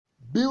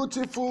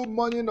Beautiful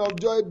morning of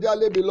joy,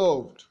 dearly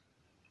beloved.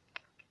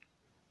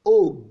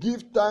 Oh,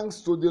 give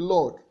thanks to the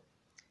Lord.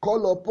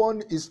 Call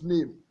upon his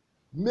name.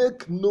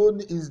 Make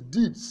known his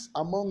deeds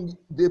among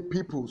the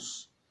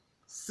peoples.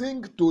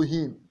 Sing to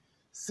him.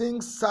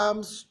 Sing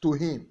psalms to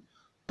him.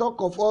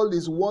 Talk of all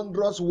his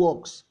wondrous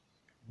works.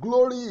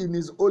 Glory in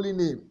his holy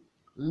name.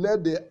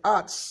 Let the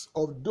hearts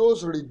of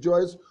those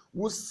rejoice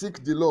who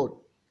seek the Lord.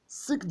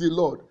 Seek the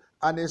Lord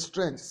and his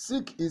strength.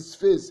 Seek his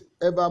face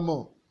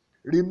evermore.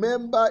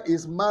 Remember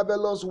his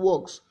marvelous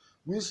works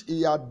which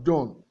he had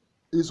done,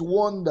 his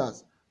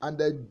wonders, and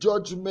the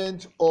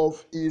judgment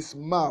of his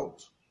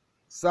mouth.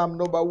 Psalm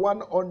number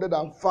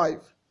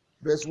 105,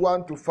 verse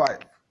 1 to 5.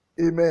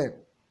 Amen.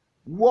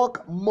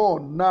 Work more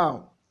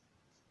now.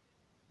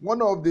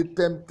 One of the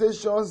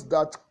temptations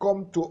that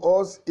come to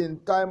us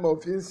in time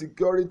of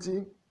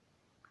insecurity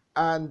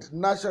and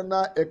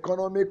national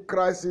economic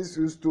crisis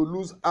is to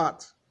lose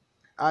heart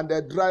and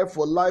the drive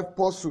for life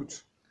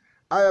pursuit.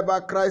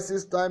 However,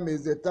 crisis time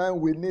is the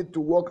time we need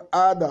to work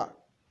harder.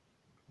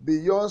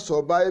 Beyond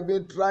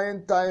surviving,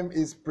 trying time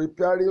is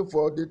preparing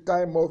for the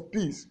time of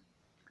peace.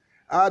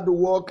 Hard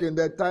work in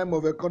the time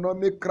of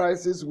economic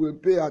crisis will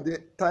pay at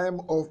the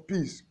time of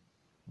peace.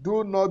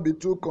 Do not be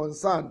too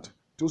concerned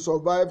to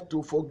survive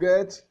to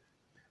forget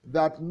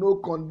that no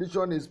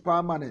condition is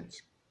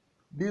permanent.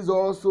 These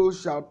also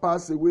shall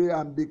pass away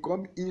and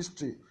become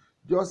history,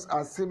 just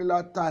as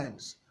similar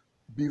times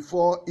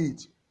before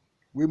it.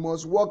 We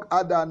must work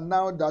harder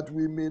now that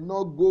we may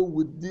not go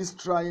with this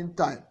trying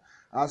time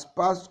as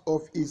part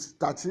of its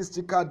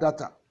statistical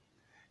data.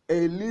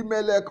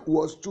 Elimelech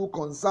was too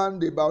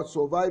concerned about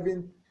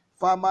surviving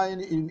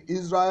famine in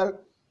Israel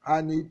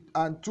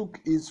and took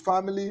his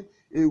family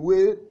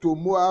away to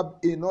Moab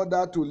in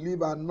order to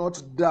live and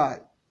not die.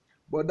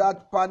 But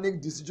that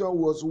panic decision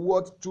was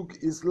what took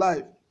his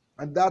life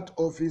and that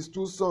of his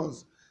two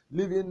sons,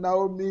 leaving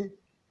Naomi,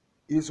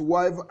 his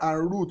wife,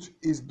 and Ruth,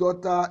 his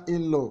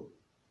daughter-in-law,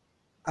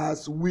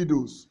 as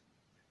widows.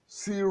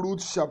 See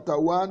Ruth chapter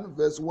 1,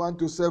 verse 1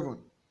 to 7.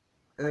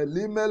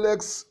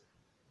 Elimelech's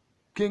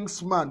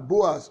kinsman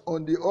Boaz,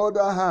 on the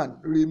other hand,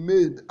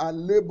 remained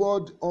and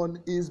labored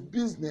on his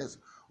business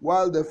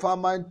while the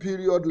famine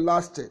period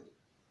lasted.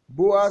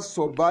 Boaz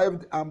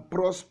survived and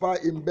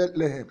prospered in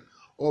Bethlehem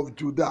of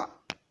Judah.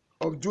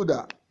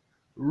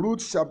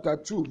 Ruth chapter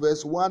 2,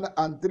 verse 1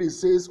 and 3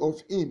 says of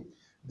him,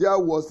 there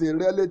was a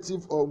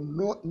relative of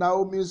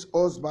Naomi's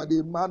husband,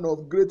 a man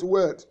of great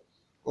wealth,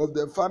 of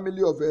the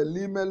family of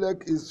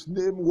Elimelech. His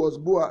name was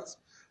Boaz.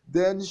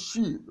 Then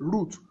she,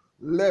 Ruth,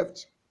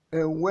 left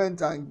and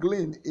went and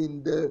gleaned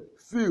in the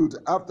field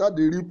after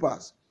the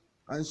reapers.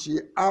 And she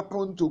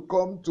happened to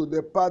come to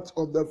the part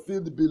of the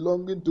field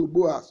belonging to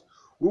Boaz,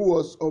 who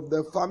was of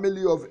the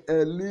family of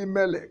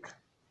Elimelech.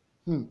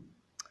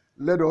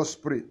 Let us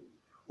pray.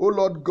 O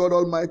Lord God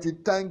Almighty,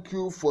 thank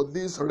you for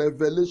this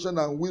revelation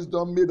and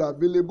wisdom made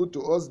available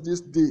to us this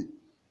day.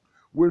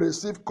 We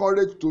receive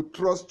courage to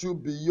trust you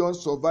beyond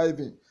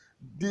surviving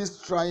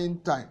this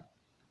trying time.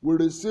 We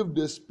receive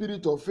the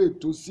spirit of faith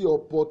to see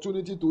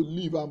opportunity to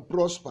live and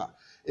prosper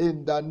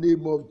in the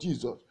name of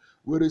Jesus.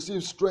 We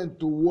receive strength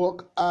to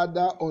work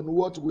harder on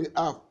what we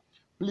have.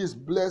 Please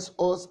bless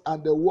us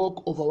and the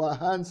work of our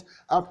hands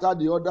after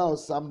the order of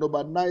Psalm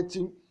number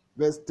 19,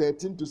 verse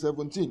 13 to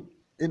 17.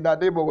 In the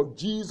name of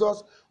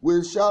Jesus,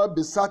 we shall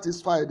be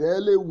satisfied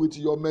early with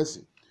your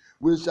mercy.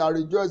 We shall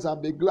rejoice and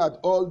be glad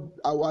all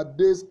our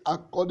days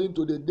according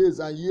to the days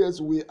and years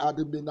we had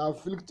been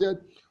afflicted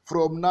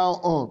from now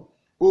on.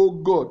 O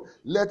God,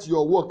 let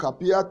your work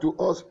appear to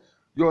us,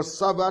 your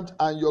servant,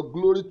 and your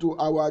glory to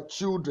our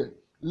children.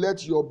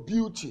 Let your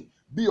beauty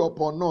be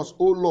upon us,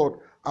 O Lord,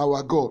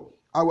 our God.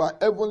 Our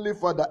Heavenly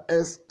Father,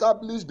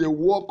 establish the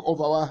work of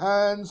our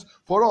hands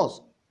for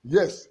us.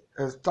 Yes,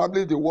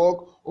 establish the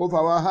work of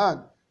our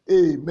hand.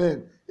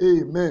 Amen.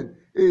 Amen.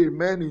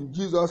 Amen. In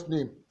Jesus'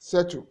 name.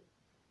 Settle.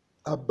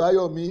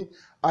 Abayomi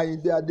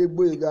Ayinde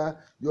Adegboyega,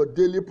 your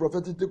daily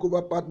prophetic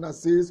takeover partner,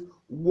 says,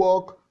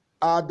 work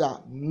harder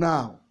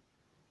now,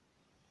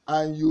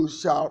 and you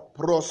shall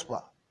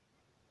prosper.